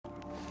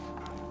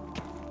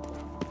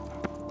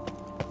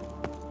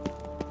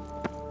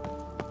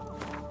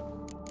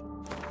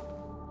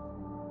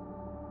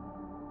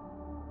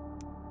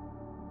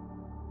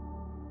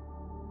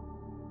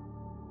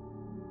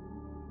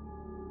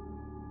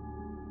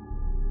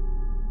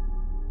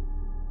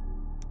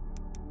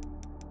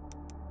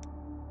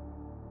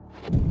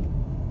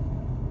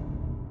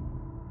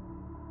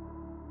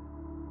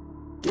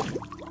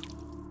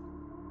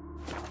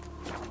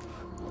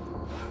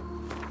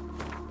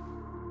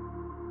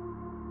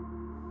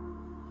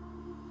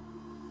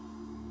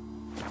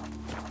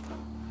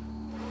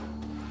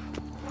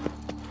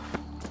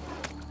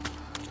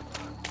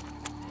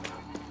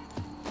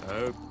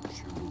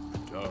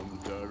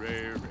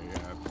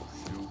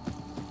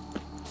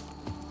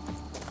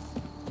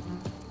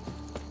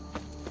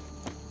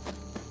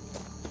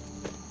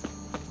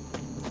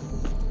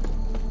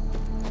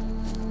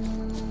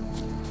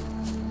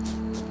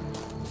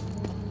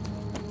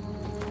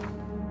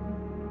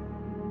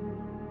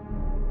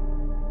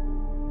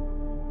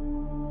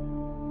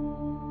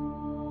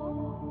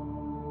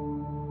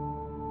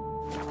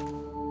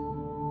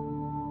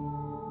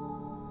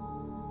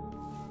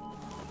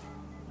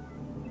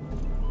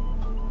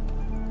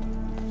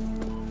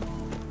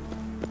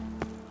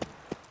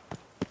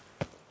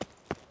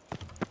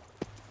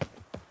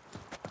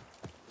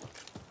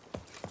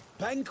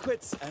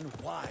Banquets and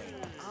wine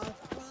are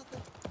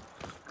rather...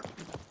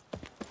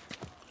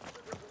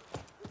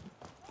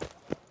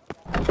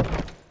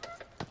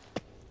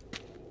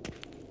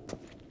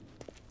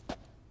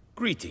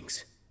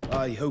 Greetings.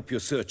 I hope your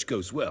search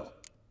goes well.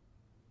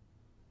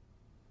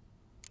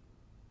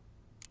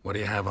 What do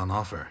you have on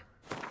offer?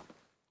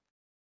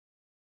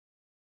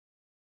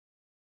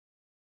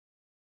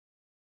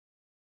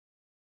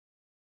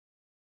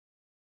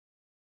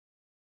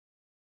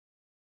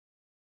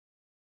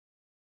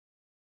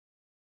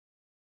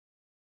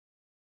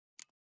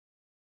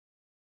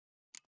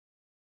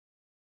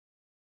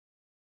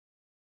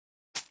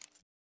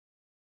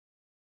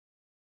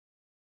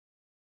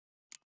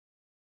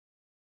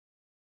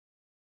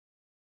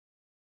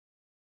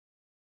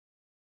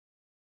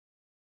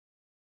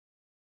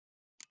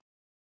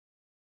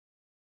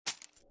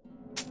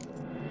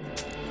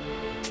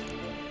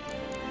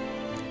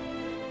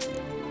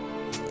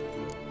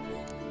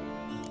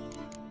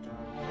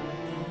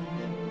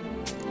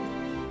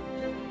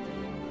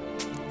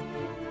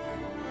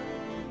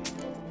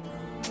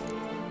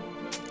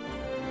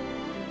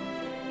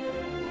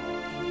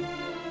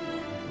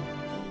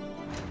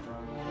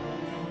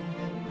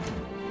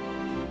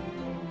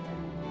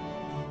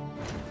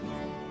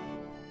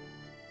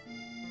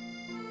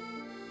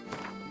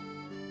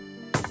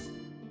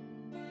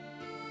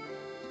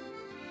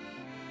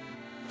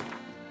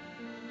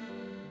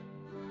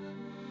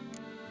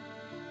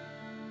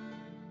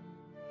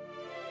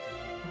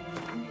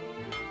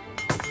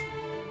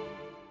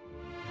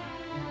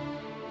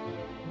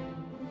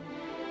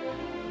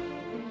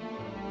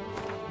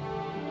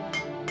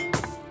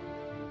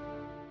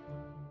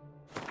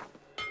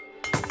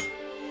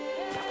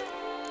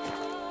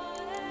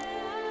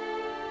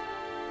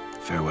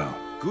 Farewell.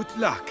 Good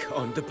luck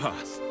on the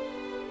path.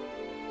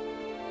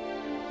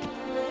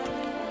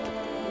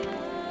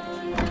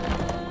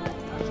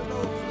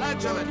 National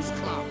Flagellants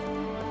Club.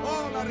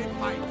 All are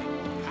invited.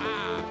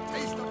 Ah,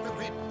 taste of the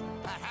whip.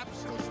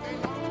 Perhaps you'll stay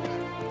longer.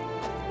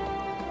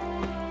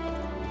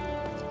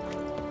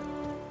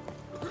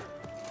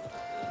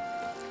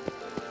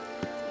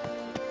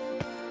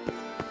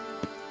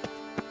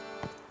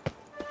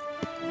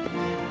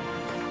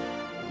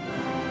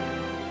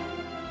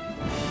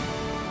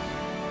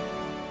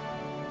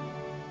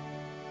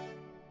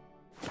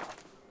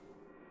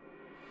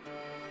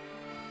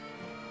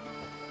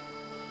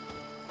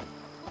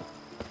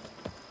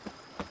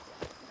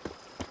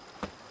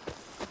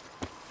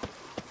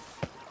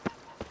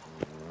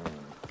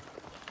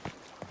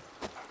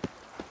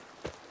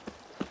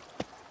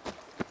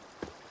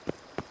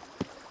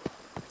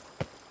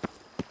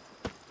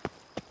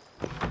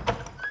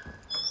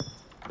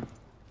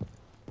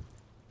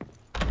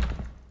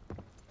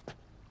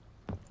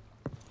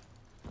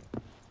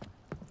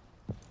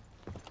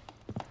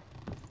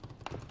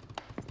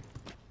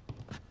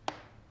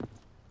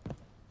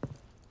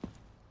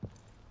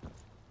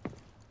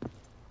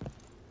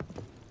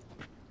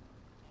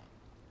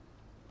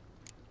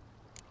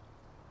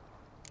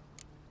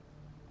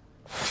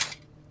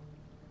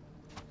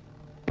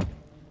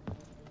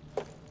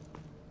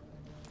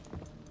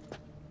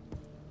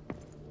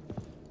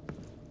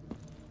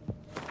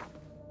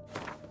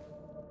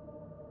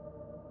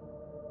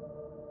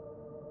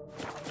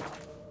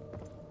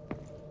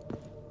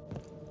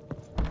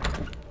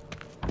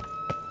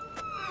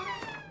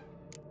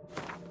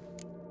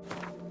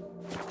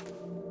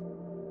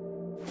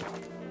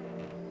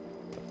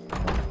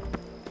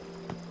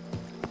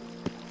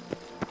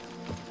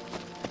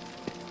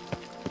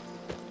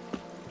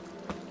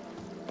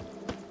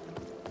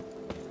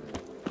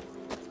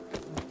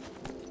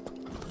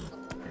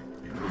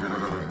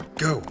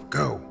 Go,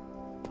 go.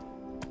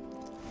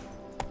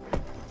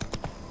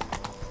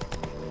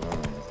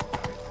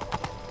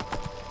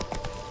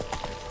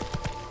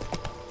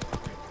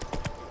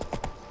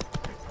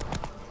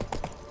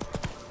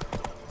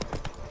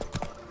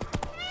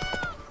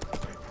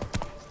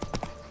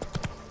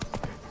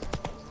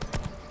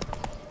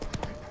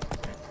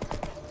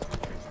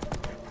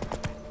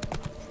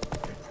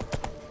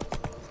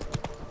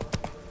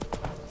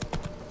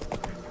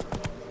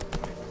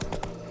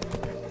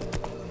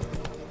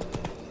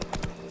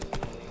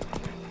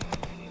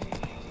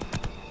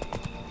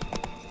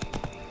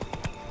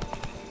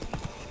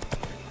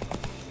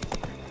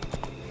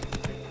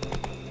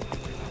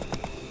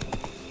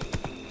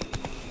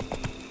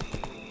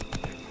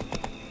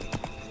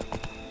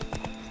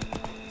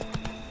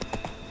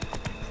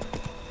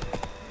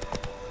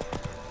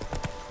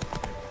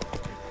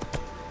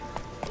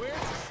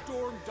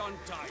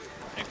 Duntine.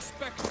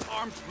 Expect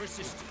armed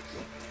resistance.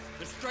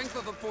 The strength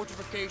of the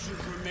fortifications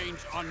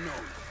remains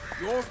unknown.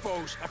 Your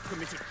foes have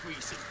committed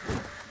treason.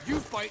 You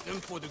fight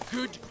them for the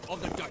good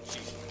of the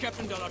Duchy.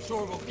 Captain de la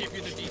Tour will give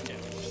you the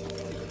details.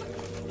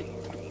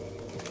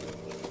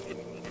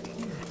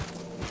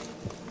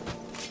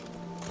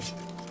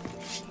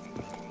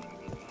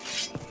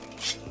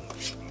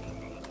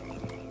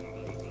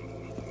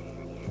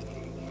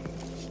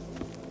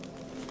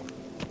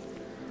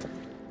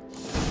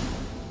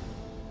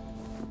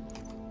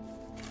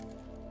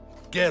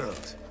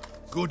 Geralt,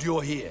 good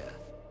you're here.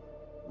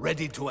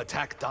 Ready to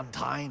attack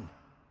Duntine?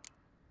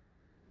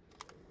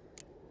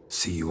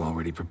 See, you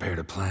already prepared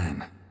a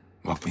plan.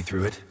 Walk me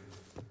through it.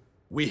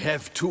 We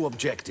have two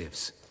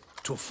objectives.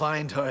 To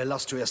find Her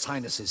Illustrious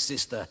Highness's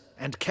sister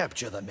and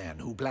capture the men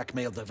who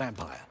blackmailed the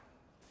vampire.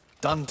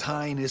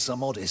 Duntine is a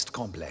modest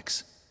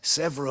complex.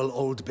 Several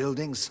old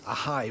buildings, a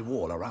high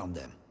wall around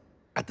them.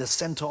 At the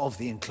center of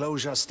the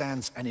enclosure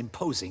stands an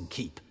imposing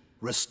keep,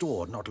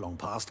 restored not long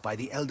past by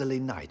the elderly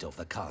knight of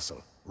the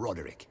castle,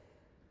 Roderick.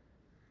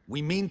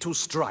 We mean to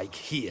strike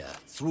here,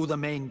 through the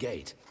main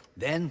gate,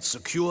 then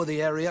secure the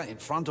area in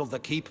front of the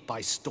keep by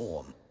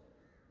storm.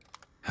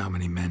 How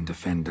many men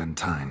defend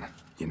Duntine,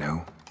 you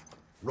know?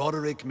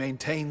 Roderick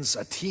maintains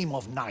a team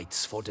of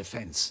knights for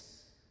defense.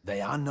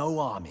 They are no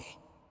army,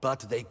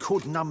 but they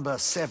could number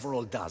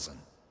several dozen.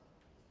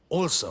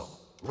 Also,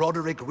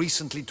 Roderick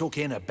recently took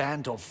in a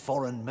band of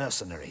foreign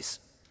mercenaries.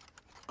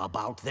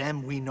 About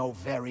them, we know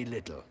very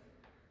little.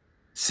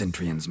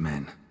 Cintrian's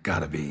men,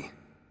 gotta be.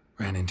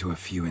 Ran into a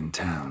few in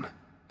town.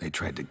 They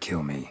tried to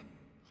kill me.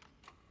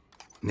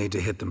 Need to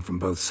hit them from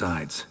both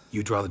sides.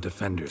 You draw the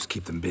defenders,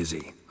 keep them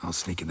busy. I'll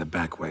sneak in the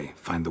back way,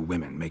 find the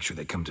women, make sure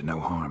they come to no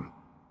harm.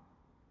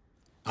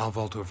 I'll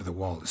vault over the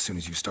wall as soon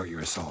as you start your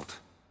assault.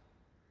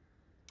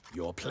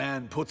 Your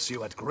plan puts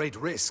you at great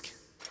risk,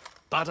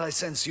 but I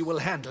sense you will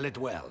handle it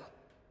well.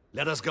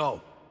 Let us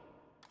go.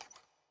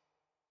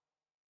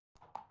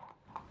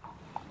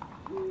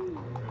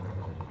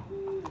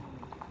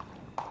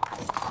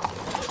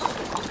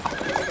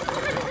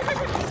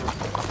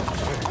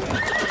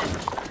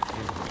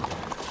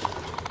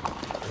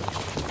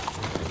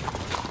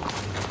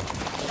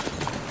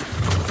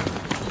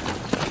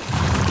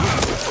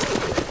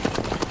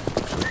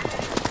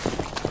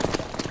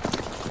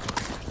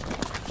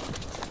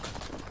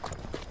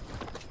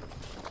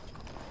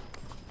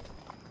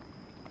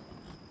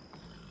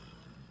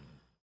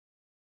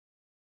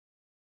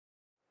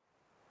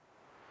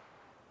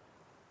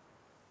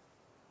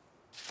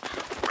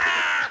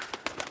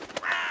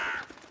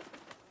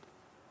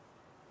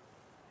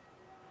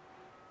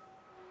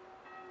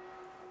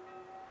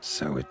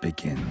 So it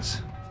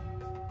begins.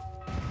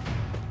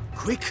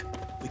 Quick!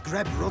 We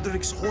grab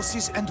Roderick's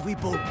horses and we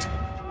bolt.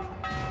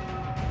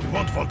 We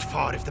won't vault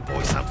far if the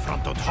boys out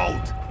front don't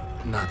hold.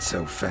 Not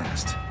so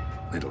fast.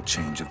 Little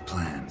change of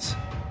plans.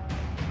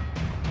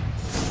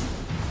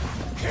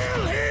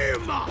 Kill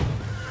him!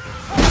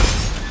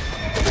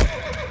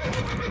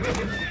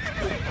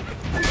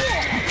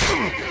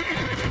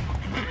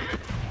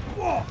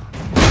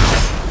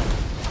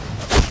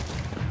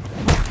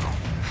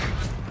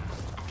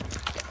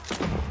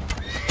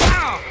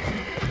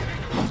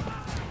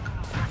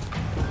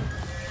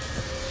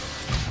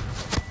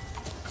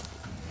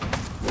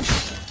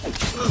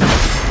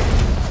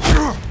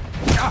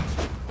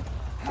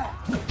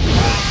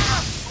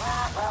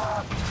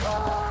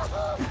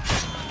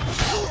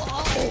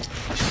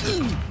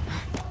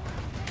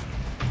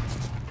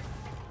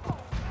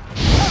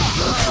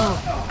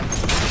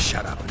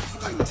 Shut up and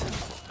fight.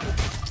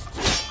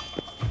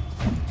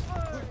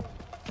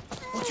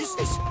 What is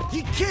this?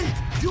 He killed!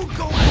 You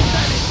go and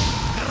bury him!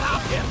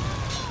 Grab him!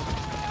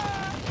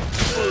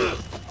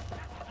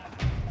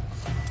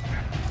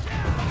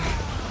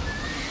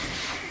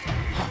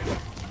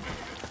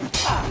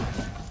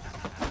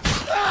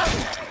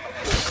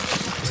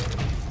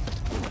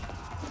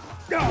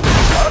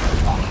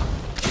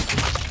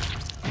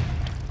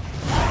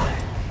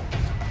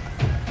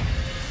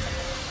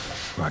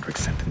 Roderick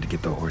sent them to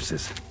get the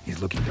horses. He's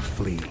looking to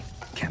flee.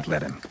 Can't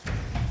let him.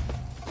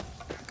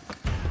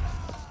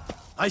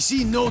 I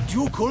see no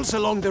ducals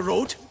along the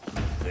road.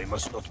 They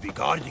must not be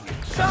guarding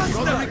it.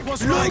 Roderick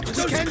was right.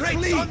 We can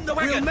flee.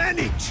 We'll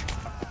manage.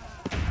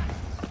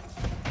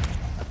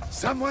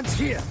 Someone's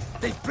here.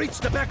 They've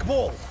breached the back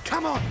wall.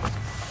 Come on.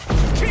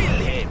 Kill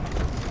him.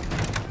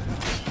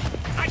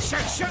 I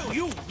shall show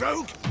you,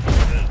 rogue.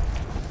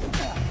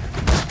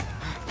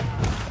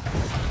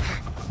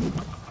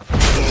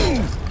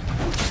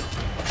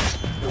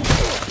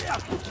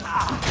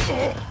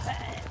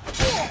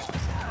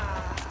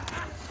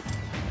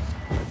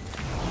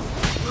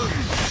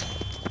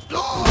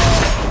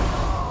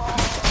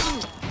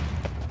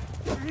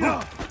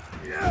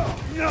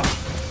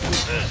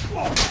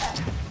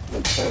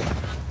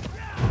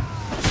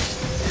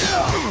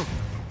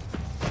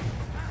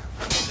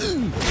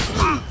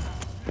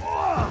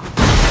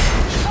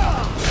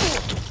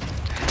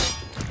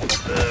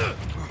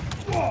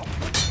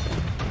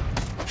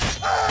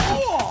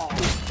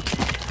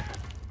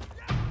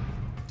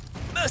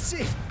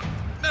 Mercy!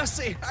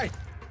 Mercy!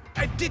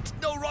 I did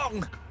no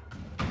wrong!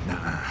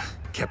 Nah,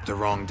 kept the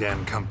wrong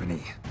damn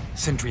company.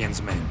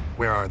 Centrion's men,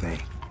 where are they?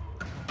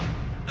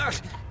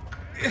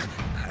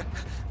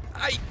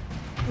 I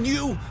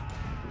knew...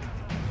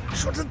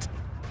 Shouldn't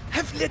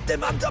have let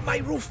them under my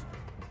roof.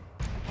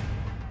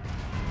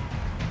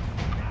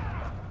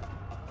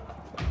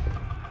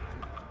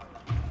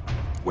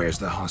 Where's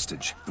the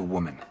hostage, the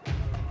woman?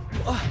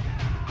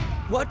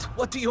 What?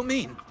 What do you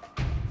mean?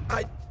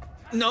 I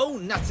know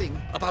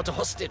nothing about a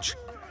hostage.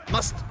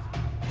 Must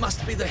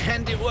be the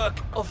handiwork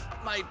of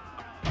my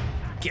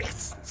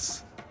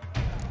guests.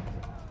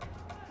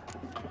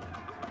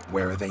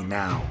 Where are they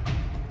now?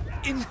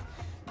 In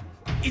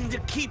the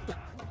keep,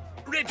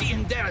 ready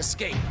in their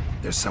escape.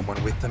 There's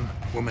someone with them?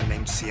 Woman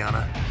named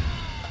Sienna?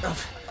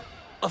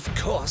 Of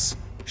course.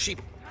 She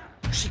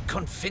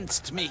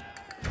convinced me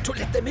to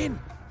let them in.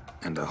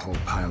 And a whole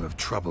pile of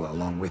trouble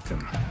along with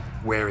them.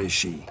 Where is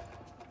she?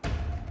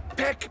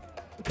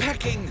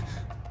 Packing.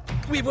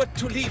 We were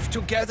to leave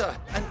together.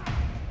 An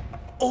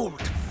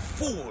old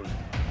fool.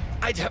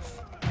 I'd have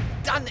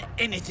done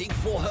anything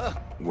for her.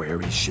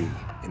 Where is she?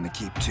 In the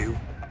keep too?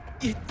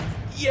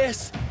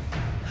 Yes.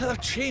 Her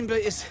chamber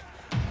is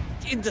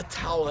in the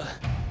tower,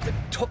 the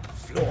top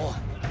floor.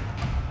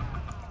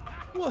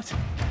 What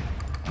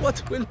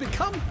will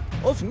become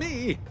of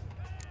me?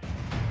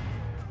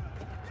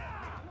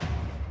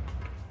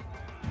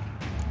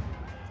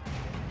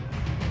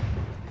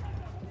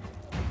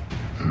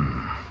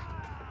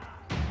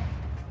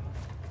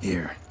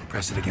 Here,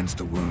 press it against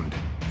the wound.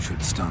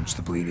 Should staunch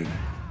the bleeding.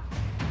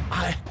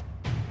 I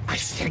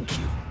thank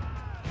you.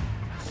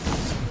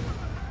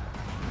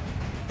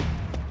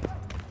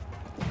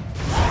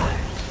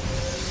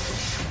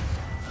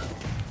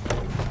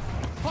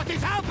 What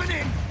is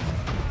happening?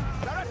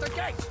 They're at the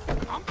gate.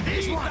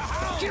 These ones.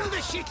 Kill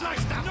the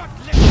shitleister. Not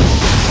let.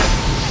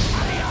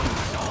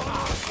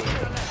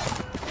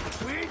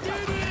 We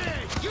did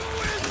it. You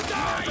will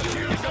die.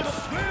 You little.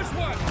 Where's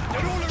one?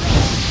 They're all around.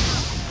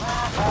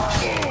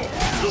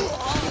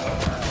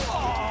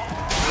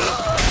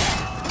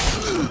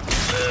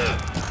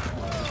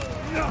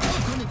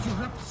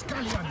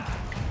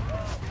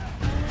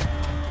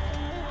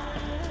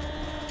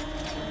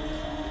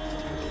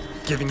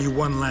 Giving you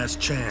one last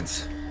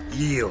chance.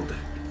 Yield.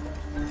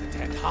 The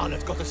damned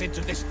harlot got us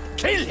into this.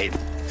 Kill him!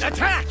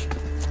 Attack!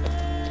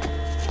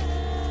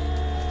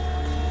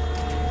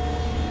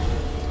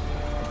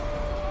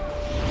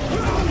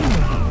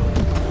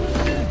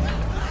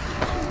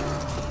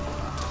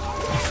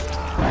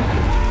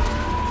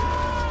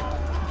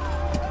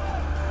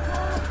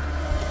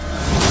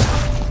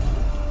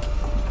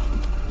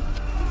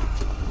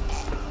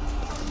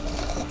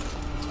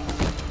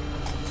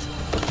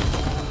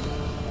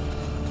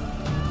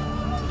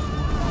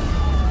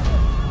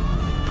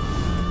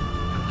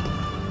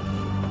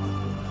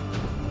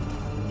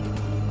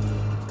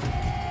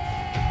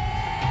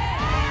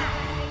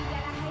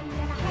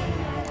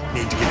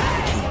 Need to get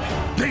into the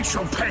keep. They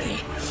shall pay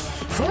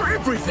for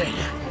everything!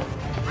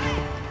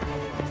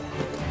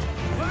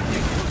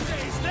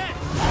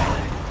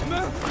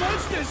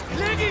 Monsters!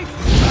 Leggings!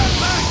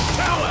 Back,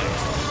 cowards!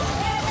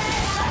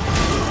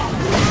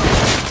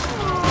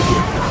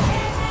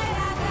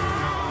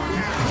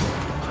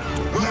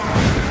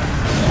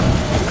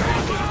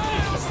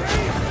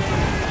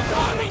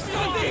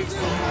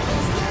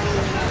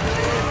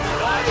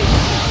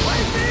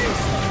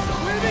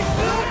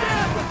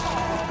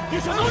 You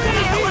shall not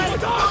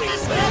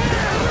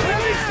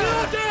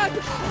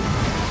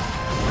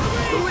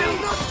You will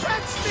not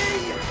catch me!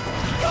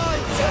 God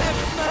have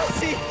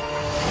mercy!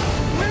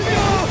 Will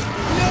you?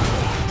 No!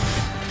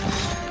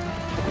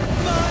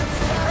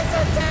 Monsters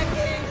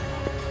attacking!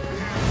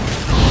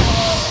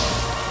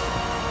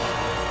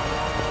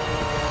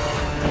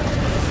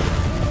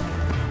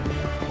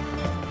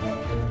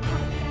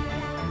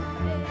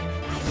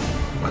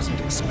 Wasn't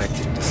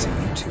expecting to see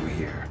you two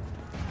here.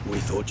 We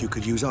thought you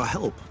could use our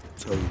help,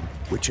 so...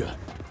 Witcher,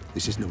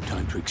 this is no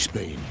time to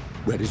explain.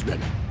 Red is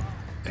ready.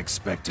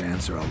 Expect to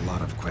answer a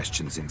lot of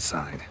questions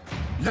inside.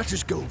 Let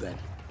us go, then.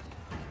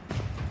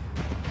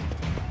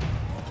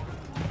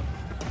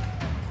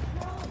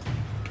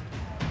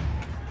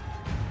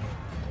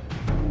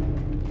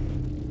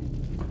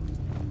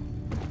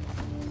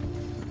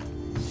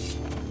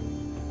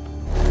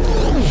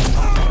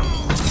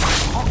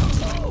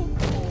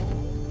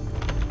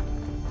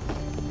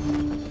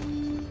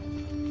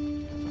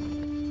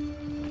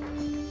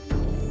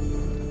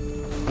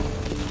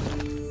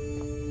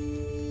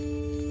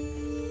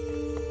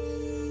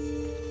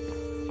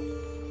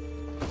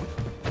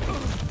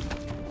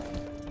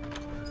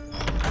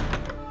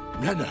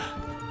 Renna!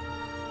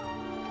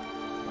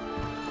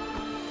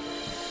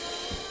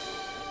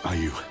 Are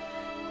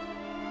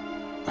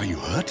you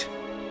hurt?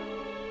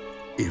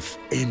 If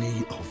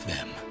any of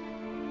them.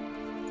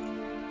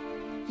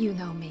 You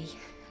know me.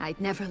 I'd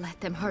never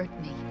let them hurt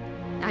me.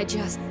 I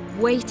just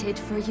waited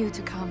for you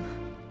to come.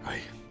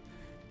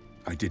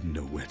 I didn't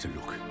know where to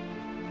look.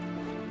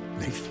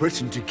 They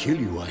threatened to kill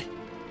you.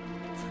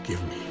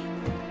 Forgive me.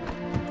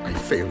 I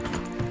failed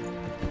you.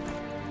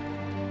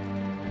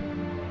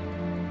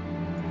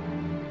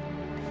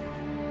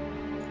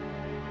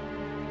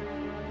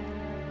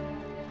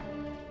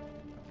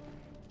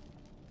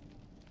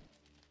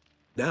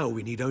 Now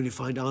we need only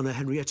find Anna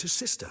Henrietta's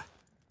sister.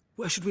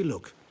 Where should we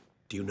look?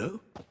 Do you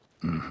know?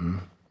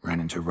 Ran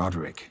into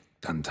Roderick,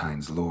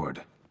 Duntine's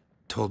lord.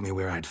 Told me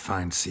where I'd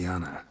find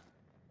Siana.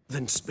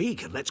 Then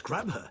speak and let's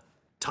grab her.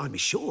 Time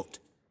is short.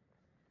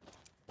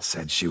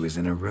 Said she was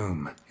in a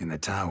room in the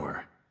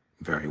tower.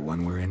 Very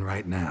one we're in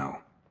right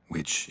now.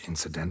 Which,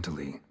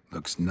 incidentally,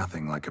 looks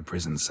nothing like a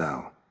prison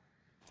cell.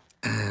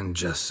 And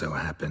just so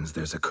happens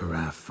there's a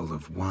carafe full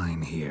of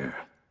wine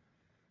here.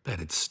 Bet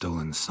it's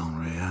stolen San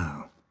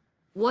Real.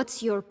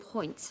 What's your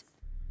point?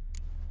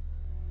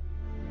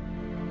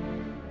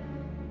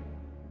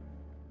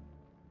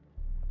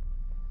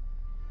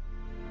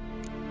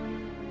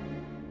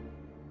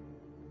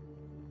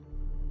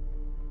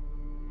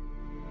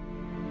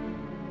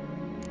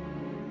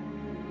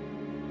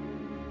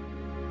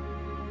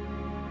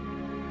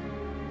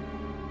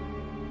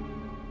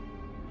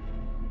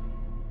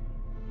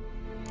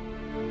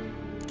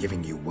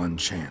 Giving you one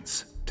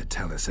chance to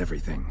tell us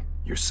everything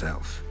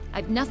yourself.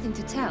 I've nothing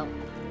to tell.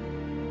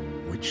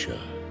 Witcher,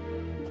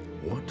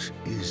 what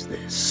is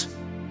this?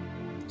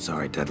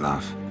 Sorry,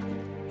 Dettlaff.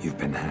 You've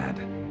been had.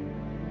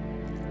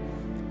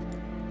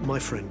 My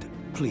friend,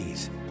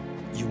 please.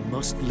 You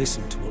must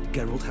listen to what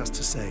Geralt has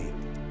to say.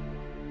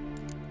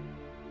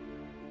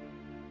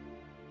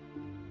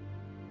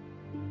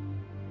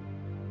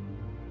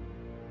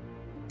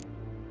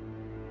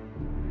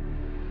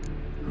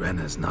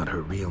 Renna's not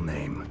her real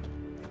name.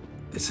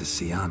 This is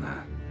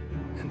Siana,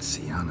 and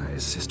Siana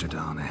is sister to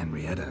Anna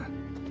Henrietta,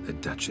 the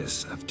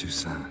Duchess of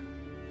Toussaint.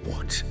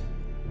 What?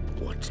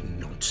 What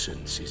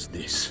nonsense is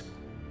this?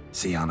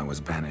 Siana was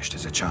banished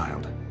as a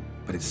child,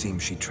 but it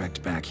seems she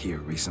trekked back here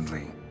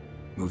recently.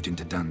 Moved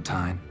into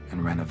Duntine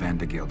and ran a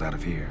Vandergild out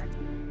of here.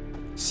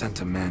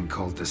 Sent a man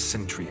called the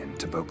Centrian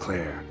to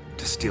Beauclair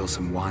to steal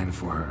some wine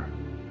for her.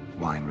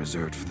 Wine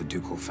reserved for the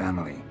ducal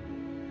family.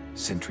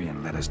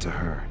 Centrian led us to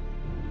her.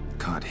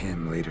 Caught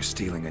him later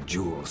stealing a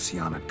jewel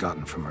Siana had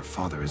gotten from her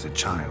father as a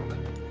child.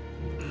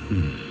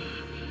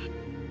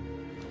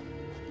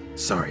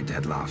 Sorry,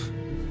 Dettlaff.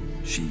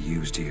 She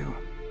used you.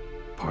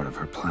 Part of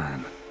her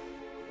plan.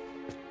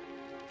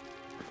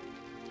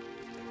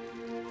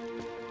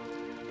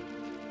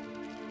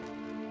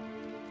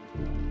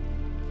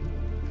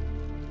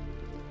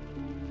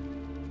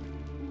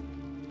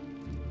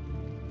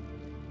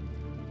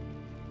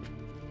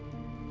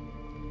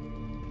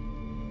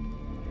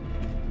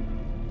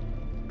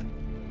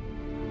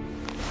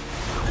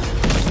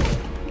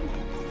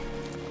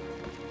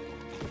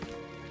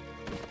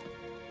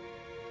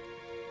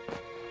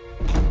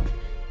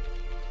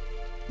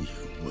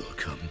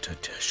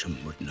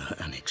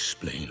 And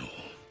explain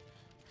all.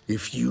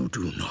 If you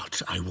do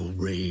not, I will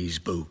raze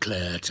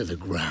Beauclair to the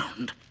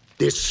ground.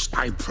 This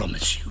I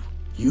promise you.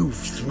 You've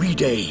 3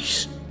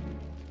 days.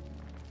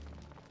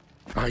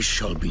 I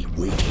shall be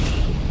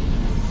waiting.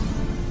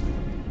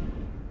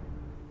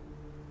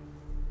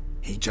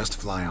 He just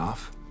fly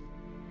off?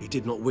 He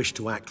did not wish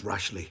to act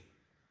rashly.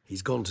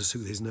 He's gone to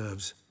soothe his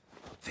nerves.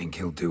 Think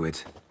he'll do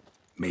it?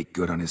 Make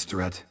good on his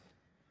threat?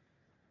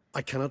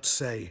 I cannot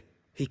say.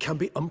 He can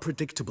be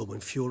unpredictable when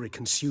fury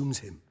consumes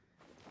him.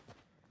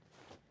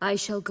 I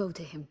shall go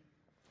to him.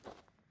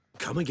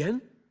 Come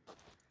again?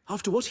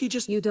 After what he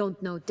just— You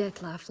don't know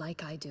Dettlaff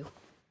like I do.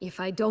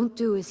 If I don't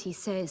do as he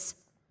says,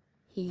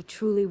 he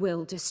truly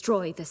will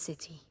destroy the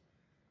city.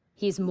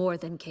 He's more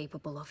than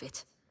capable of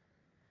it.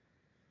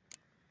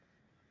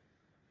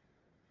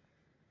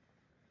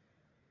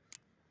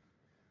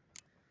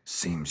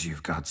 Seems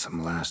you've got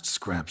some last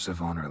scraps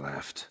of honor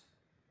left.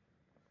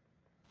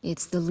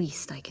 It's the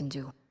least I can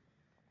do.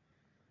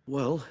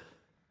 Well,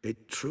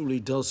 it truly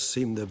does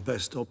seem the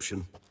best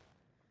option.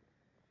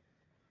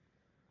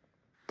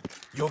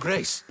 Your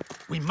Grace,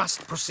 we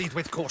must proceed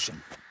with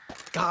caution.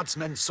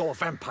 Guardsmen saw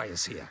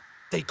vampires here.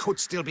 They could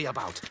still be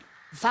about.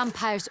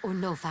 Vampires or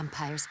no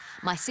vampires,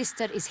 my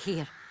sister is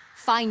here.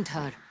 Find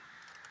her.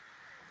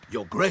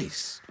 Your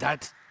Grace,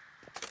 that...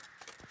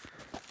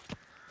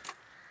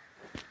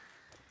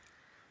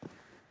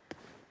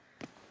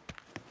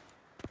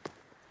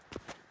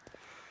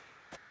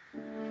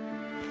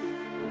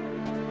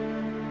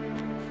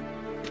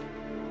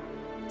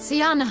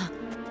 Siana!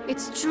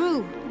 It's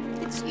true!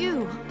 It's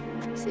you!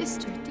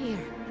 Sister, dear,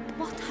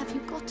 what have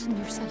you gotten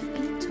yourself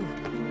into?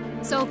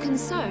 So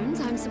concerned,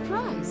 I'm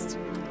surprised.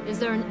 Is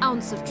there an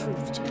ounce of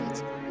truth to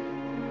it?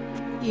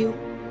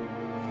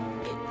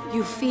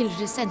 You feel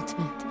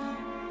resentment.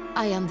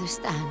 I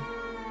understand.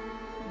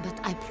 But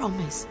I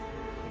promise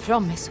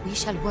we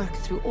shall work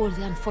through all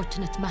the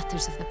unfortunate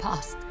matters of the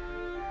past.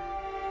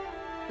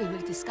 We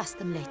will discuss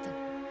them later.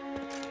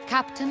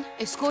 Captain,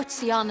 escort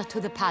Siana to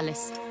the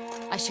palace.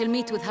 I shall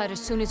meet with her as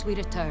soon as we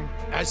return.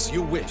 As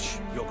you wish,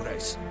 Your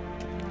Grace.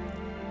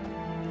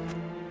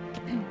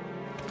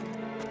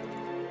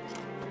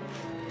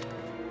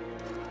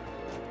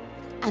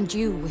 And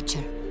you,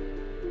 Witcher.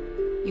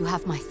 You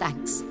have my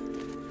thanks.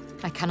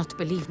 I cannot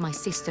believe my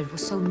sister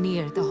was so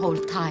near the whole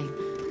time.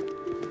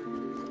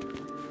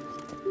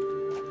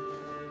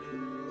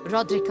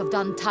 Roderick of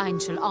Duntine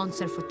shall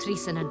answer for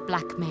treason and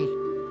blackmail.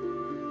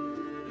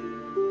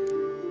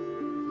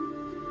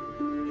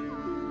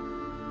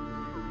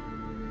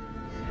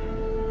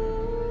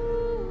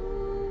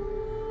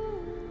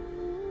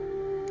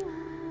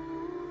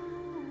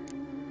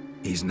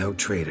 He's no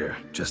traitor,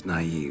 just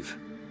naive.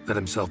 Let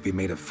himself be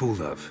made a fool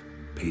of.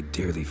 Paid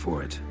dearly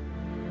for it.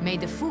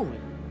 Made a fool?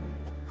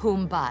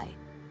 Whom by?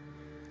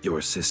 Your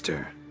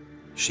sister.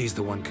 She's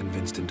the one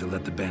convinced him to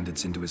let the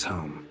bandits into his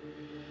home.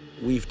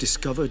 We've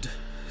discovered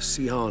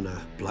Syanna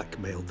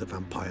blackmailed the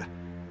vampire.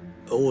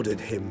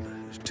 Ordered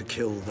him to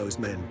kill those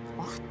men.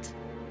 What?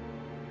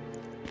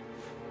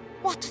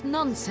 What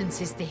nonsense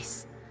is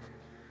this?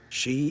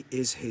 She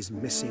is his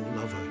missing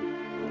lover.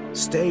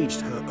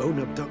 Staged her own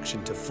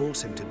abduction to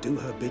force him to do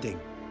her bidding.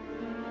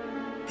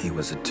 He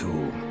was a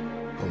tool.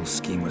 Whole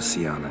scheme was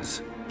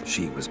Syanna's.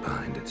 She was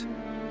behind it.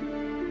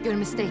 You're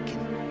mistaken.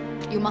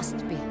 You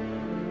must be.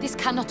 This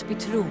cannot be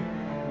true.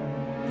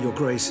 Your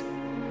Grace,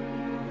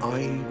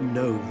 I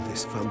know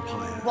this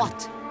vampire.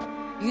 What?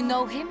 You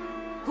know him?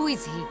 Who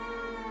is he?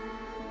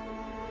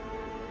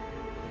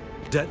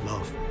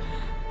 Dettlaff.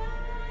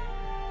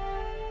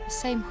 The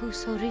same who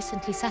so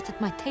recently sat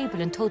at my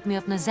table and told me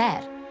of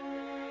Nazaire.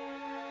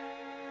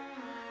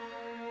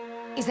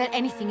 Is there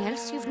anything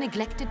else you've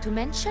neglected to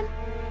mention?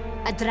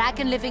 A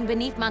dragon living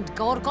beneath Mount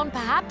Gorgon,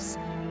 perhaps?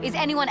 Is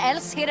anyone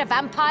else here a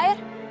vampire?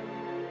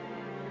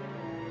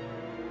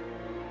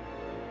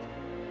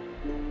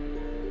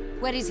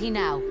 Where is he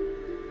now?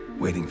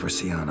 Waiting for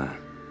Syanna.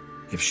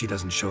 If she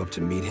doesn't show up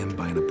to meet him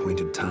by an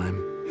appointed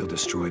time, he'll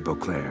destroy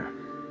Beauclair.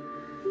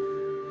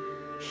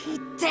 He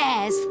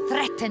dares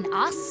threaten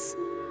us?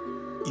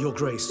 Your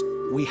Grace,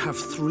 we have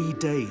 3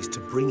 days to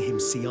bring him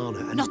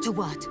Syanna and— Not a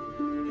word.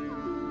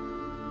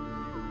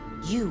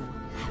 You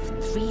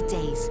have 3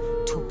 days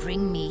to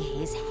bring me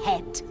his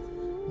head.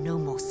 No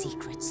more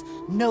secrets.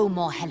 No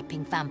more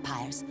helping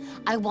vampires.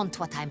 I want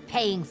what I'm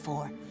paying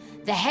for.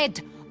 The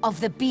head of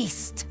the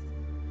beast.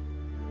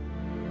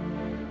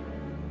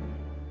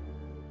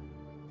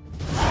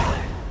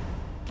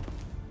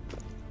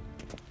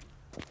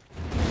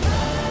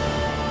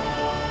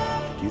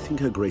 Do you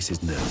think Her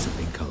Grace's nerves have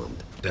been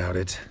calmed? Doubt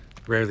it.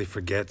 Rarely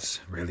forgets,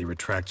 rarely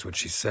retracts what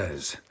she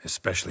says,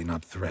 especially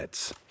not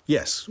threats.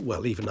 Yes,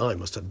 well, even I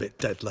must admit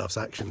Dettlaff's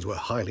actions were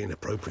highly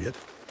inappropriate.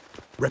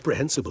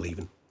 Reprehensible,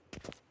 even.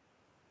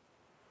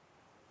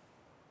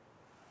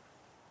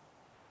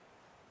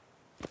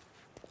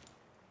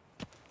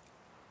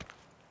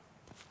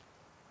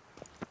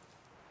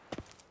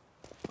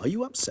 Are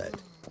you upset?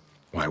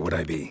 Why would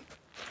I be?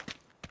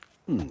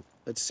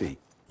 Let's see.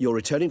 You're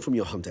returning from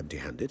your hunt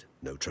empty-handed.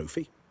 No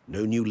trophy.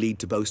 No new lead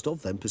to boast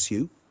of, then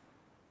pursue.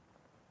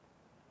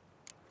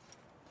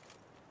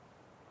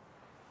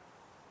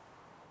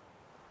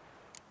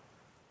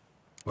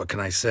 What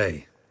can I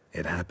say?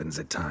 It happens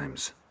at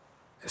times.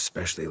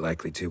 Especially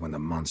likely to when the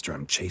monster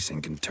I'm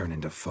chasing can turn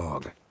into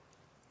fog.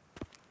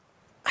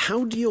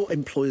 How do your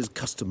employers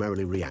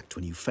customarily react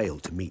when you fail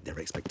to meet their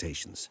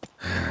expectations?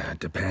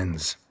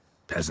 Depends.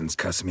 Peasants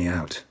cuss me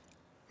out.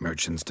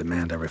 Merchants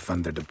demand I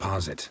refund their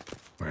deposit,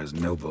 whereas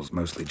nobles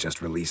mostly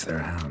just release their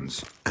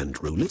hounds.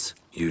 And rulers?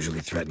 Usually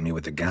threaten me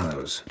with the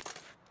gallows.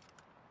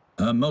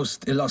 Her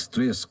most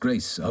illustrious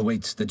grace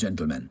awaits the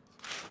gentleman.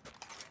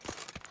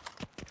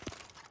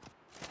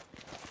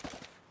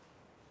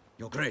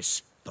 Your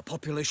Grace, the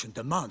population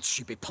demands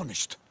she be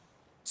punished.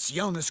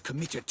 Syanna's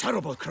committed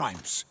terrible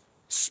crimes.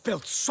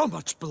 Spilt so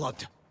much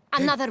blood.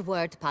 Another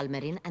word,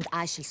 Palmerin, and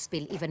I shall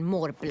spill even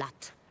more blood.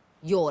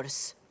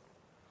 Yours.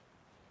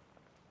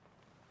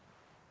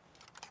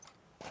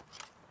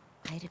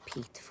 I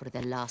repeat for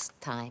the last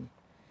time.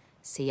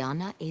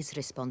 Syanna is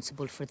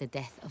responsible for the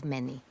death of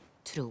many,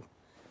 true.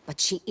 But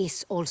she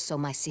is also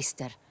my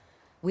sister.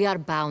 We are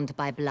bound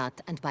by blood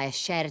and by a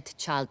shared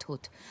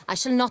childhood. I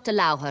shall not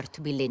allow her to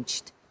be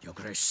lynched. Your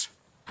Grace,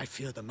 I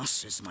fear the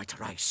masses might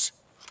rise.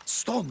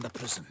 Storm the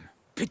prison,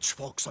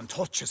 pitchforks and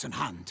torches in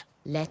hand.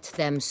 Let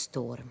them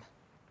storm.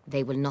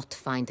 They will not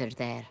find her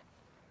there.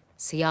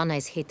 Syanna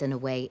is hidden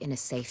away in a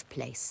safe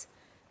place.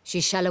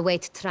 She shall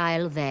await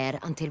trial there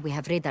until we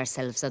have rid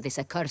ourselves of this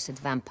accursed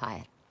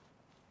vampire.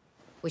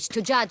 Which,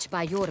 to judge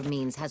by your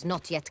means, has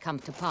not yet come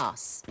to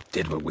pass.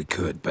 Did what we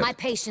could, but— My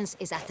patience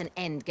is at an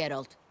end,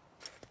 Geralt.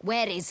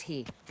 Where is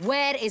he?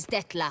 Where is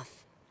Dettlaff?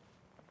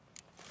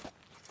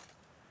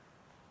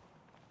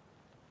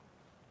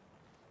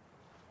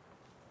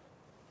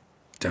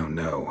 Don't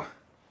know.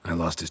 I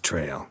lost his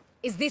trail.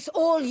 Is this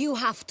all you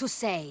have to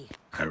say?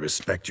 I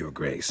respect your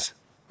grace.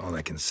 All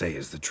I can say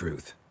is the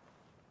truth.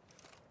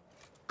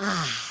 At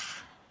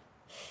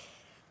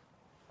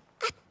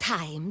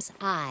times,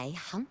 I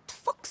hunt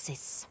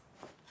foxes.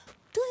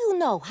 Do you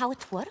know how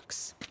it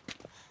works?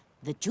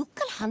 The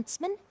ducal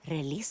huntsman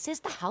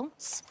releases the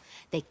hounds.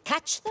 They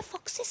catch the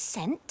fox's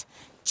scent,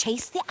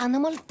 chase the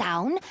animal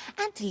down,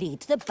 and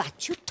lead the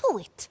battue to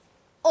it.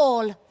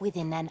 All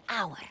within an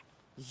hour.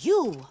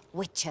 You,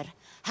 Witcher,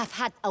 have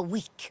had a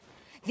week.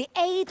 The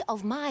aid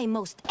of my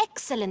most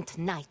excellent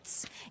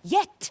knights.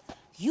 Yet,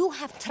 you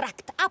have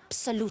tracked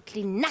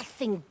absolutely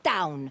nothing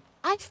down.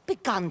 I've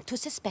begun to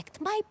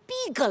suspect my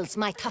beagles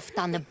might have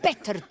done a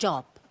better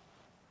job.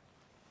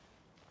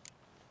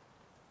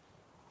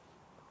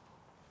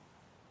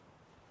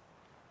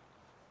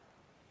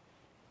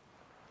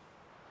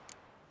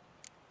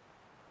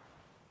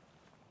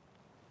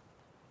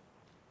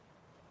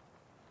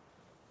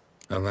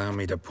 Allow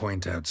me to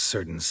point out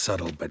certain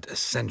subtle but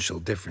essential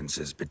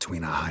differences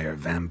between a higher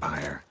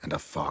vampire and a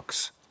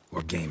fox,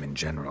 or game in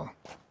general.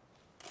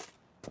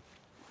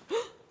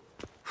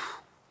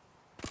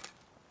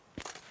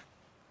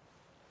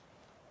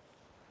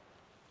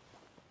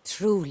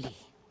 Truly.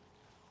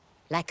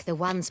 Like the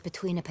ones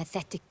between a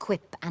pathetic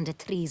quip and a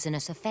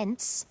treasonous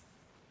offense.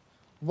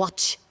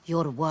 Watch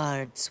your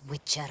words,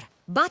 Witcher.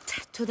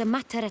 But to the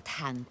matter at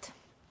hand.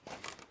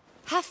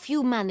 Have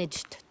you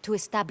managed to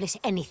establish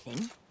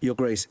anything? Your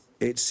Grace,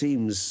 it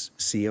seems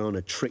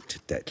Syanna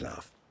tricked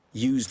Dettlaff,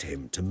 used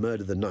him to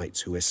murder the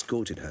knights who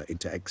escorted her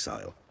into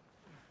exile.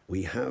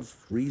 We have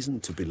reason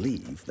to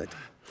believe that...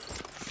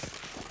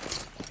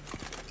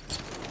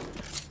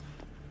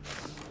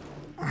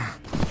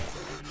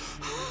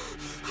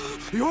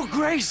 Your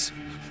Grace!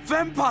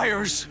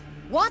 Vampires!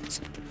 What?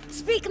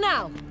 Speak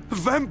now!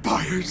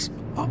 Vampires!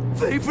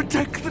 They've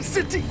attacked the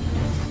city!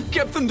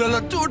 Captain de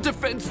la Tour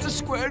defends the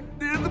square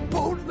near the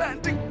boat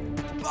landing,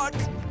 but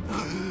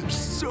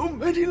so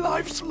many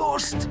lives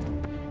lost!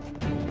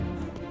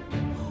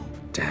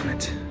 Damn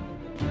it.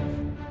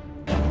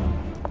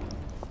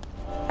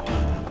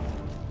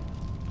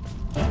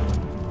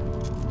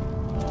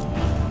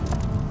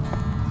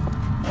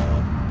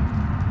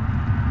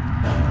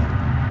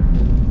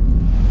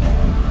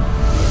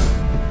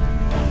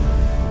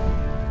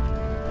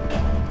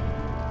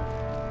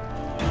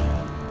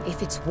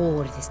 If it's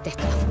war this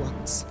Dettlaff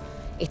wants,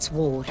 it's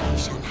war he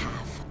shall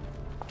have.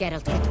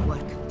 Geralt, get to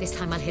work. This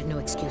time I'll hear no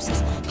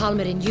excuses.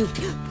 Palmer and you...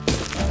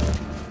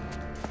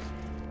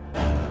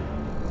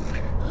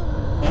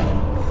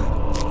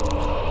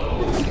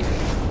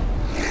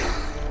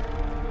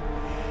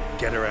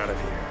 Get her out of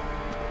here.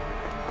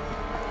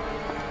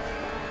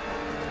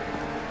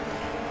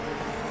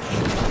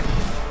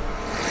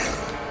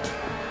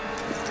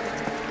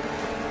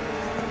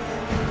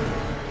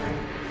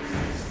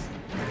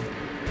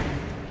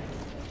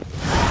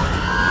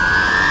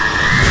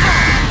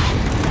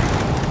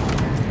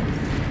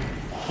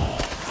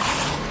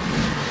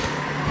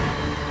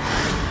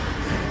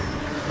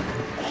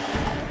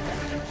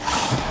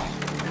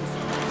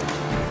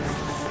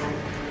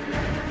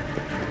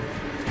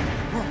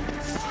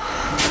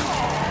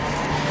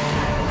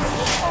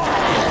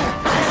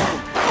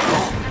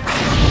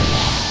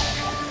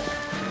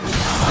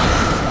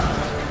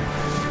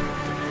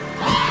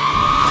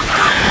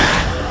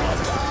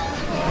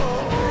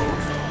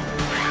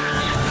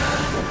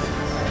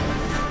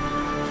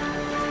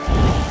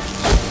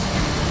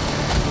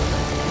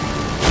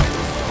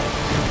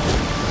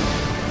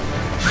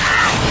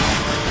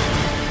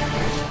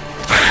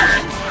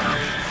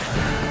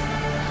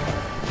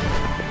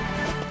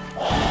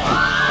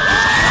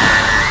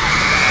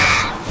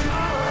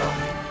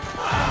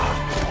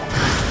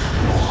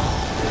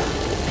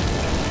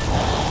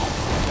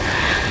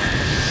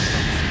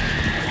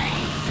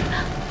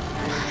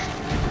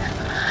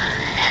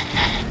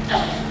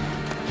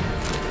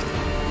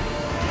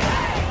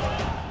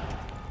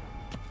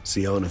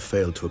 Syanna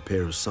failed to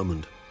appear as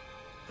summoned.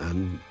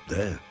 And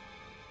there.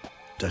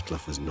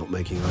 Dettlaff was not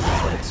making either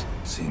threats.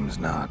 Seems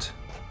not.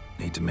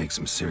 Need to make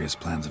some serious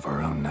plans of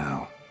our own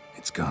now.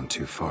 It's gone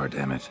too far,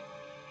 damn it.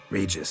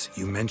 Regis,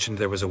 you mentioned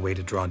there was a way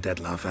to draw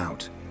Dettlaff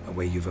out. A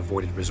way you've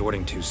avoided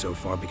resorting to so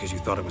far because you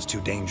thought it was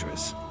too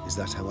dangerous. Is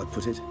that how I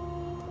put it?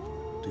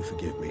 Do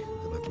forgive me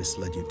that I've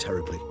misled you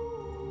terribly.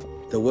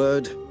 The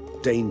word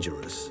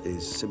dangerous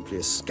is simply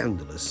a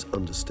scandalous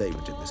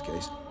understatement in this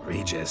case.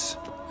 Regis,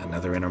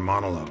 another inner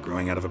monologue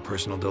growing out of a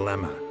personal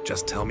dilemma.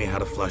 Just tell me how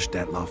to flush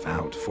Dettlaff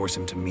out. Force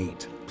him to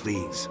meet,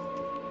 please.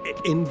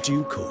 In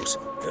due course.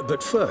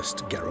 But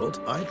first,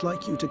 Geralt, I'd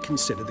like you to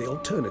consider the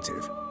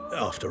alternative.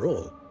 After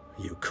all,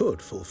 you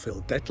could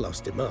fulfill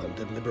Dettlaff's demand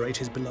and liberate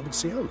his beloved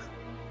Syanna.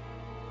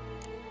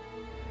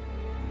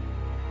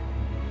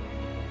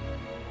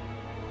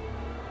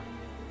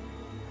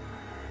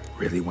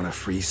 Really want to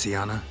free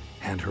Syanna?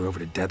 Hand her over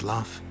to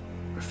Dettlaff?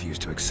 Refuse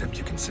to accept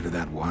you consider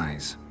that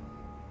wise.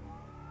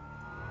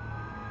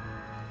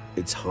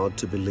 It's hard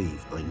to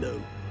believe, I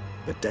know,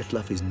 but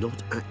Dettlaff is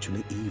not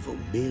actually evil,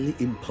 merely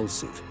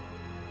impulsive.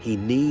 He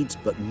needs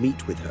but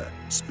meet with her,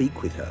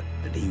 speak with her,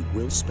 and he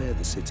will spare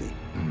the city.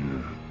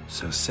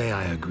 So say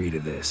I agree to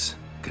this,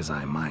 because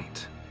I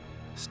might.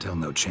 Still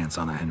no chance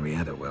Anna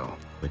Henrietta will.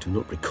 I do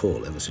not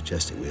recall ever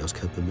suggesting we ask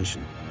her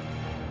permission.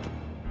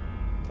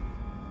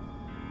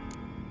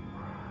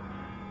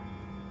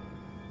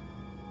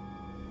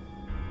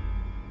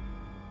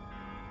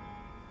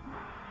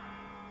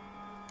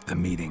 The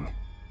meeting.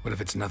 What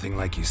if it's nothing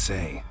like you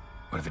say?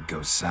 What if it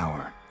goes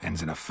sour,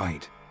 ends in a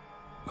fight?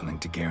 Willing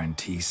to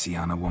guarantee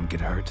Syanna won't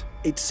get hurt?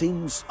 It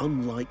seems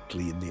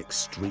unlikely in the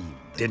extreme.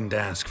 Didn't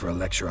ask for a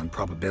lecture on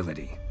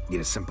probability. Need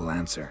a simple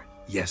answer.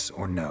 Yes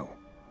or no.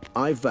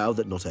 I vow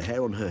that not a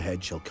hair on her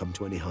head shall come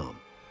to any harm.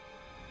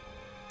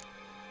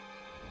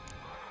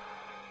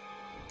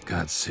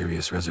 Got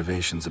serious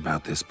reservations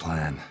about this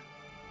plan.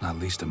 Not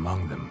least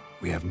among them,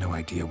 we have no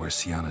idea where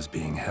Syanna's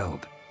being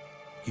held.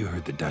 You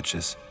heard the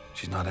Duchess.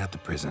 She's not at the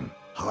prison.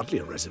 Hardly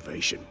a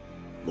reservation.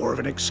 More of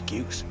an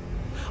excuse.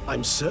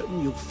 I'm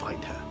certain you'll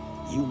find her.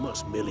 You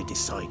must merely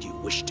decide you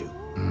wish to.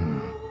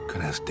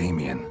 Could ask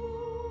Damien.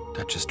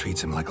 Duchess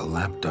treats him like a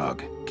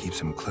lapdog, keeps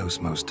him close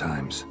most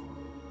times.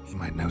 He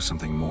might know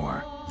something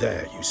more.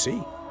 There, you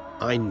see?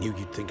 I knew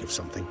you'd think of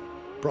something.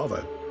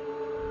 Bravo.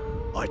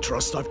 I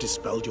trust I've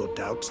dispelled your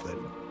doubts, then.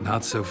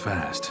 Not so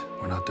fast.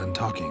 We're not done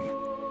talking.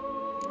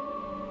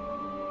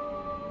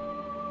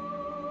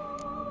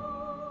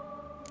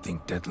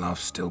 Think Dettlaff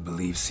still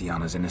believes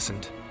Syanna's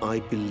innocent? I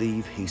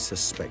believe he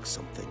suspects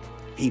something.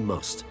 He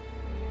must.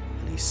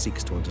 And he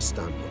seeks to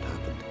understand what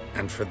happened.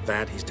 And for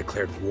that, he's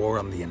declared war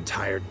on the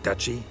entire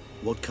duchy?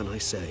 What can I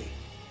say?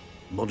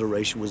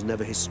 Moderation was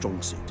never his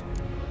strong suit.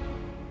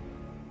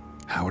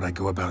 How would I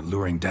go about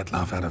luring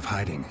Dettlaff out of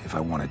hiding if I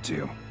wanted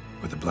to?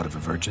 With the blood of a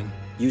virgin?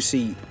 You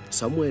see,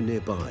 somewhere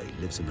nearby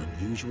lives an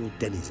unusual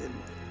denizen,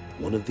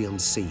 one of the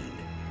unseen,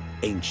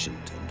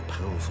 ancient and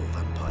powerful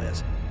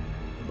vampires,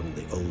 among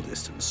the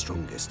oldest and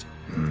strongest.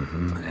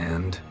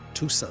 And?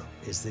 Toussaint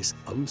is this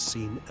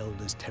unseen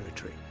elder's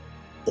territory.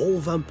 All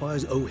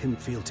vampires owe him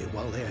fealty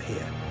while they are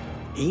here.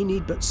 He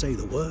need but say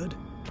the word,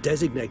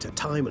 designate a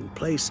time and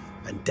place,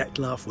 and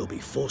Dettlaff will be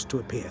forced to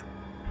appear.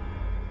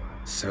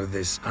 So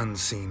this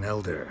unseen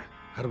elder,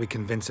 how do we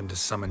convince him to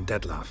summon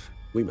Dettlaff?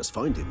 We must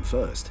find him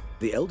first.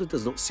 The elder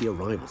does not see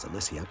arrivals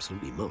unless he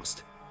absolutely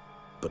must.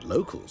 But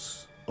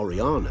locals,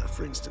 Oriana,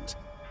 for instance,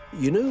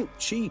 you know,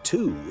 she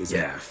too is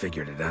Yeah,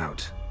 figured it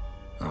out.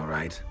 All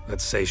right,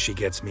 let's say she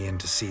gets me in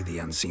to see the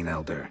unseen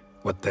elder.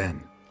 What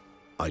then?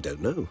 I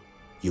don't know.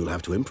 You'll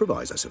have to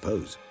improvise, I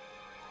suppose.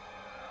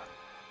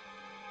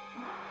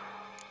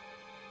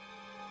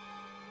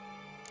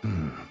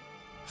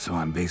 So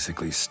I'm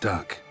basically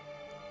stuck.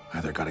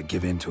 Either gotta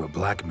give in to a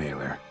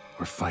blackmailer,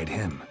 or fight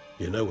him.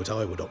 You know what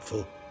I would opt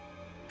for.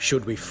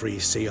 Should we free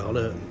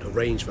Syanna and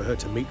arrange for her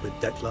to meet with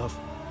Dettlaff,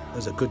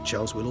 there's a good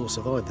chance we'll all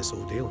survive this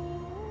ordeal.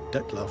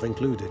 Dettlaff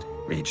included.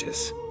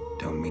 Regis,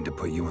 don't mean to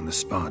put you on the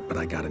spot, but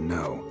I gotta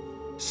know.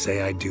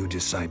 Say I do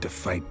decide to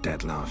fight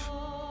Dettlaff.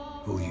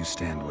 Who'll you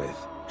stand with?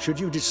 Should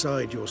you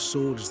decide your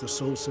sword is the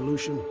sole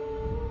solution,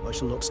 I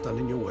shall not stand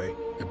in your way.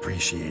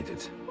 Appreciate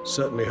it.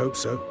 Certainly hope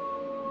so.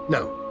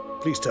 Now,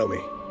 please tell me,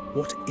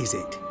 what is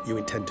it you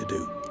intend to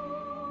do?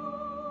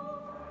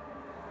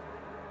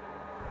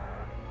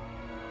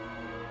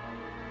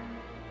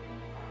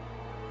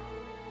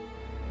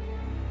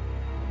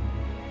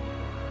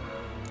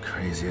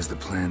 Crazy as the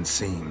plan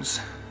seems,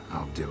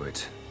 I'll do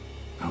it.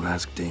 I'll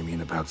ask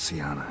Damien about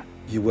Syanna.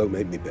 You won't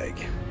make me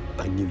beg.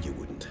 I knew you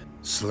wouldn't.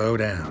 Slow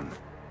down.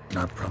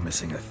 Not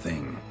promising a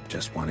thing.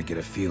 Just want to get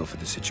a feel for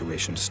the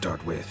situation to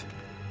start with.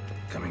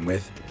 Coming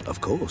with?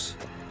 Of course.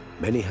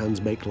 Many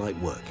hands make light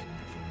work.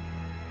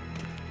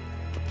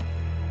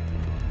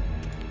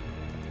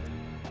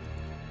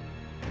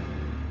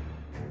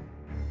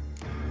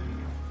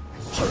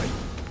 Hurry.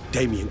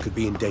 Damien could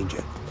be in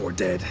danger. Or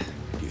dead.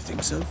 Do you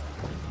think so?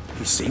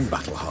 He seemed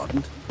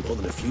battle-hardened. More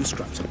than a few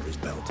scraps under his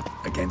belt.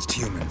 Against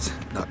humans,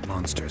 not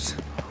monsters.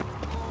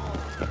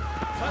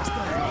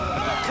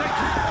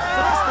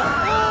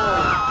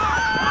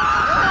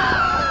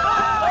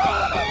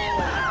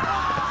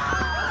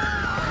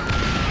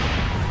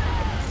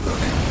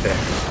 There,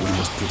 we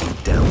must put him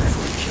down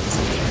before he kills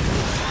him.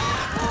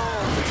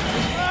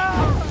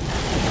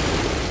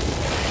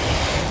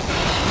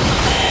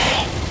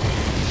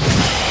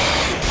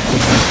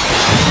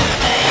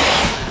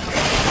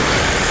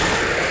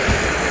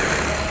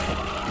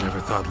 Never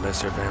thought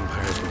lesser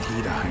vampires would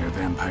heed a higher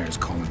vampire's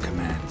calling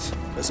commands.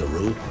 As a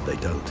rule, they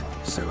don't.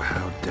 So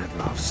how'd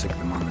Dettlaff sick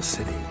them on the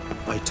city?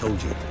 I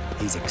told you,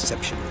 he's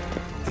exceptional.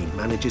 He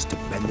manages to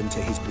bend them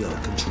to his will,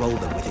 control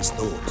them with his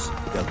thoughts.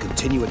 They'll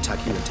continue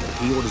attacking until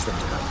he orders them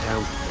to back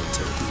down,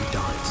 until he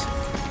dies.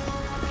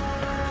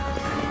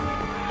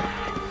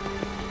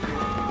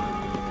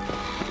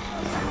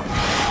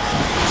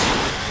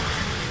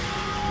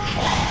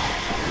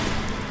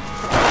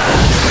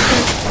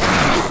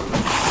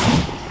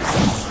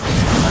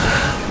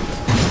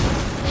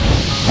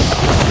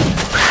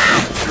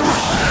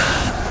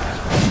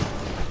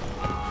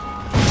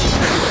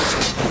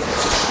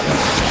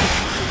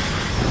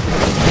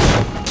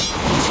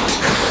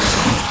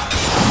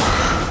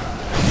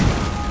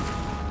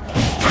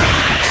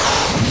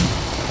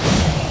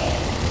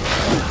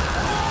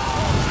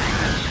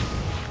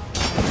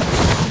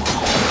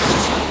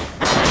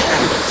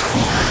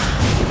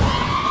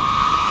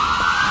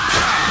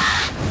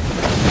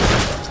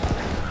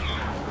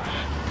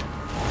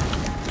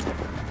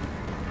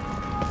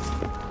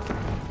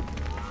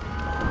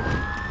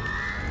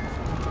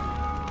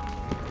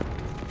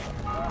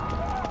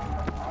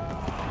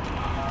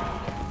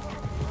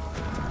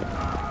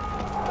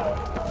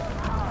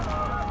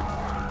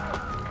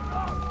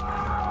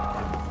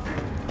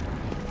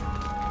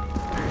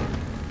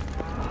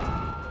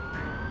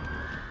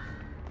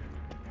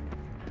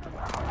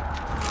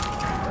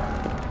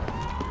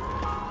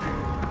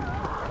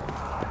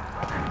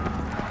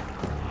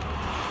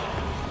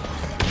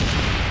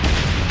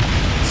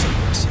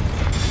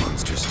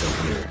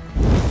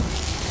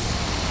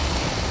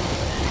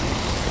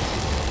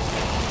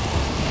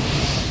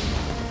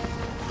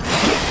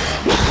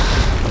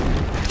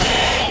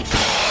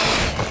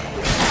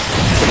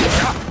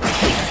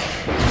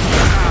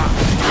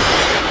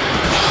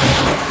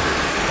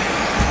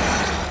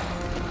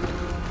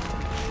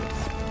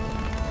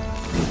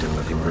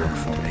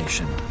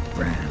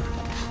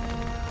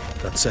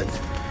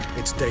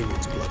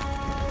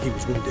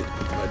 wounded.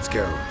 Let's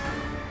go.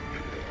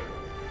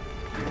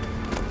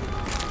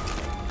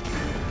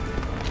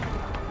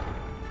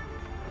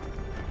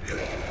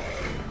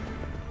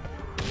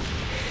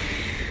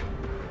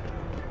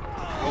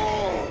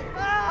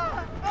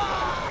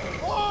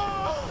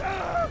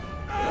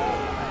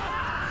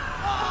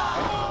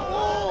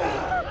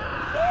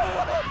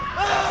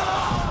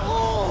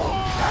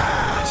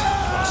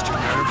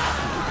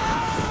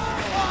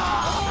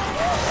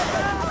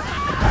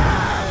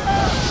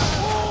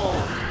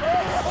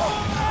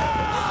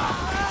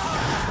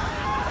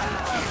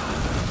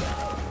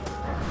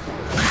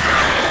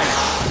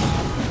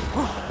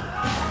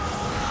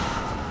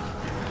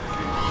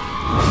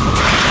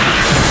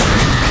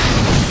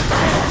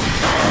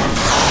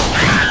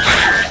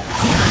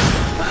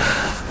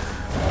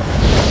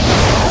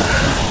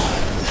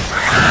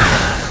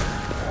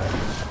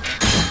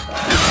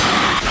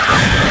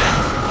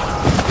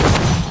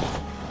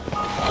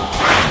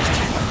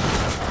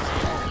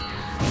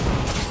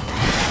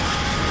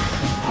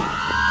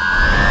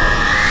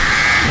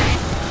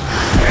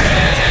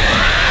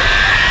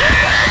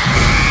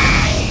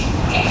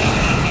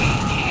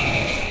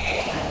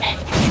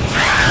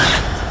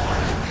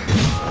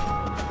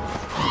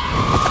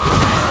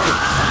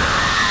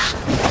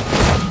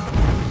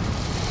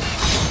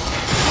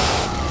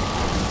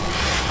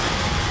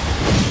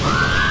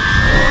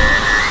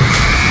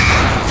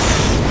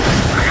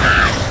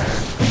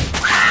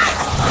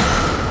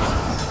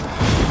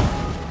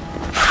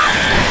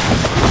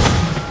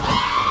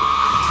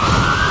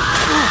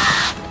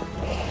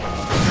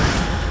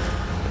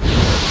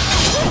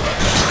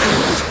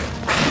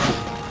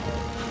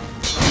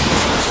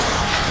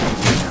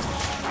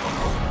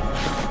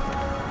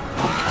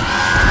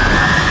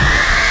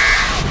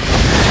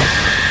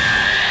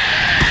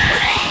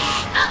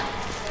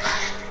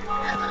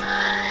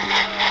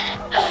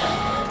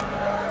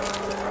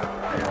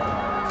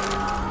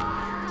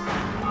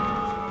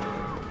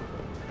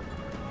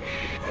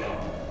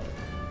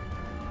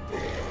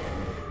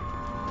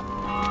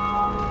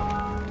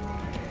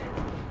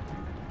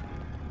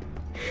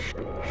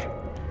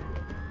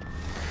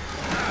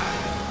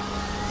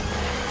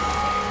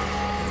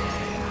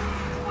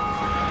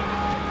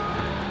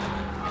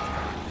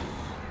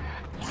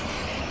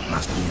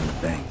 Must be in the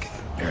bank.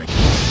 Barricade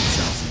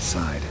themselves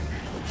inside.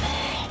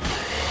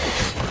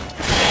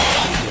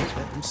 Don't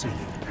let them see you.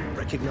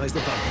 Recognize the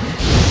button.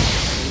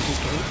 Hold his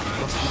gate,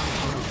 must not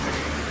harm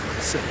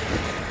you. Simple.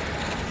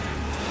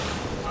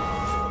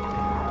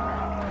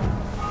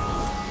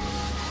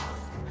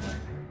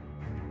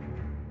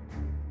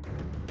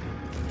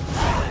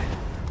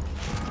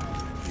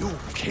 You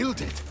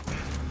killed it!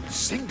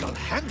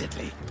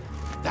 Single-handedly!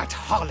 That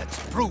harlot's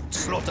brood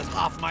slaughtered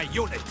half my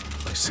unit!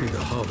 I see the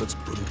harlot's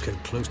brood came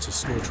close to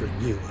slaughtering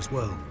you as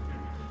well.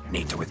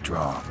 Need to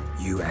withdraw.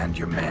 You and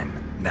your men.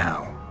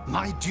 Now.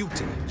 My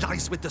duty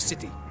lies with the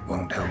city.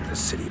 Won't help the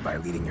city by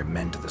leading your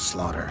men to the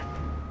slaughter.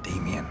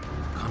 Damien,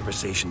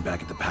 conversation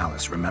back at the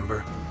palace,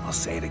 remember? I'll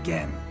say it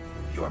again.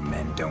 Your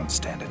men don't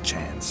stand a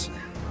chance.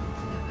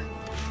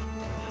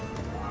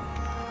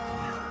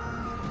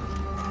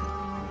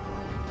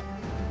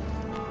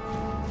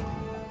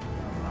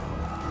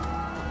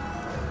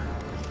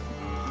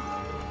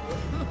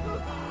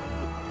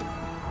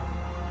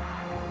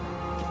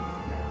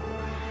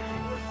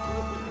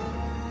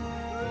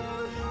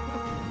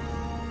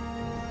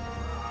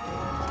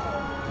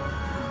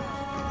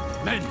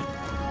 Men,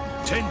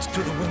 tend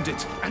to the wounded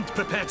and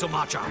prepare to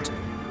march out.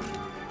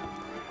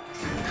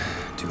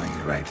 Doing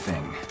the right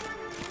thing.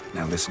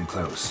 Now listen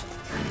close.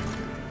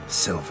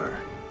 Silver.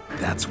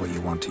 That's what you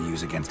want to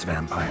use against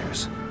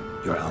vampires.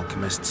 Your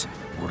alchemists,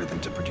 order them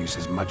to produce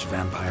as much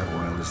vampire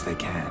oil as they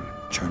can.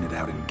 Churn it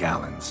out in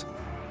gallons.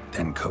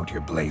 Then coat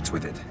your blades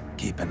with it.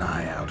 Keep an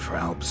eye out for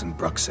Alps and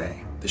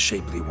Bruxae. The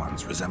shapely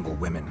ones resemble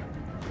women.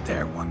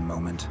 There one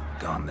moment,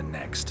 gone the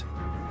next.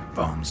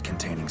 Bombs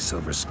containing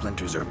silver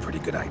splinters are a pretty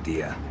good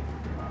idea.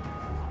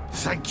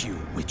 Thank you,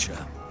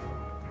 Witcher.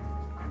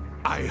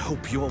 I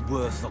hope you're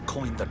worth the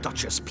coin the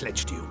Duchess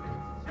pledged you.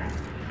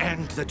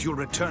 And that you'll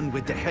return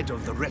with the head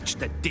of the wretch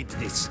that did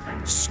this,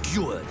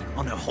 skewered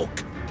on a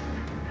hook.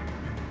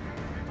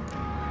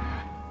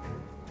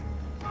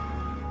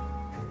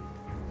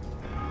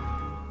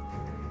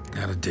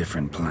 Got a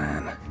different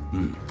plan.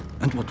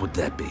 And what would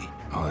that be?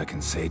 All I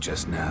can say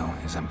just now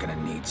is I'm gonna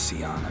need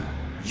Syanna.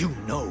 You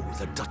know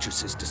the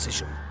Duchess's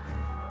decision.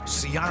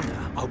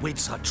 Syanna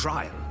awaits her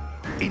trial,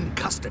 in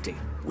custody.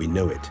 We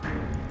know it,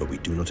 but we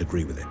do not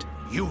agree with it.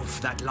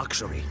 You've that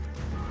luxury.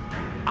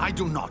 I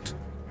do not.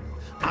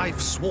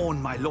 I've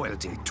sworn my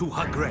loyalty to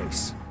her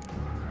grace.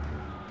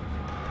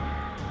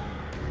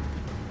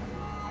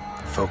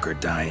 Folk are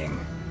dying.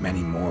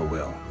 Many more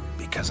will,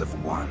 because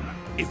of one.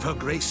 If her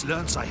grace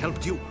learns I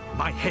helped you,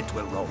 my head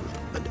will roll.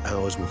 And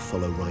ours will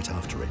follow right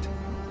after it.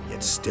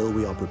 Yet still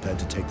we are prepared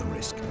to take the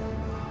risk.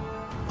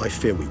 I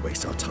fear we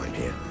waste our time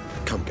here.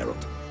 Come,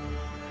 Geralt.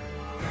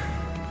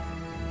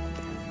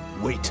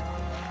 Wait.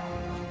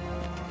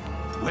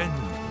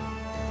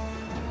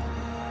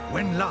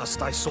 When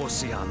last I saw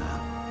Syanna,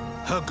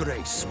 Her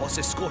Grace was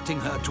escorting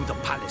her to the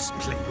palace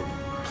playroom.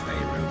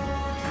 Playroom?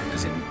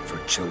 As in, for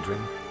children?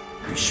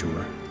 You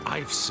sure?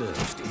 I've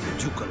served in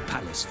the ducal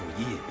palace for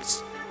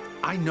years.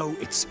 I know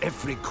its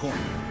every corner.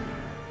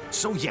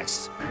 So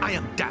yes, I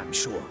am damn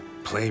sure.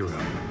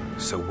 Playroom?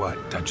 So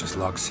what, Duchess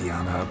locks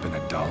Syanna up in a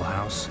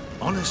dollhouse?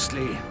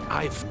 Honestly,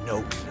 I've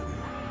no clue.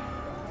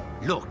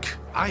 Look,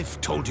 I've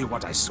told you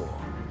what I saw.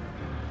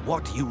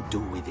 What you do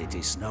with it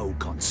is no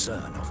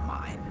concern of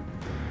mine.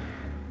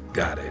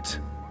 Got it.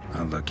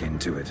 I'll look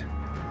into it.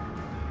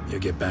 You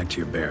get back to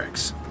your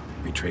barracks.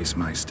 Retrace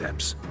my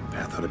steps.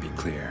 Path ought to be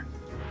clear.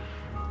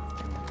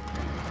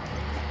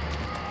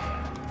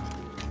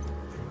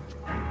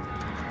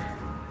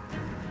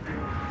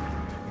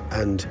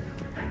 And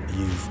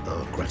you've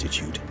our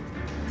gratitude.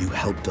 You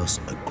helped us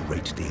a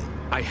great deal.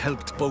 I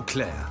helped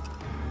Beauclair.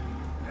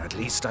 At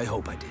least I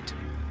hope I did.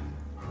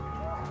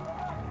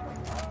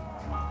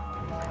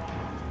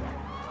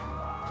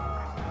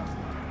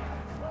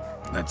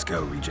 Let's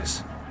go,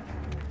 Regis.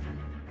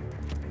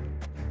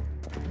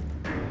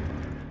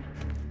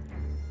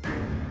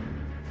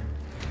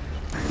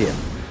 Here,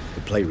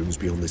 the playroom's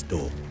beyond this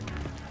door.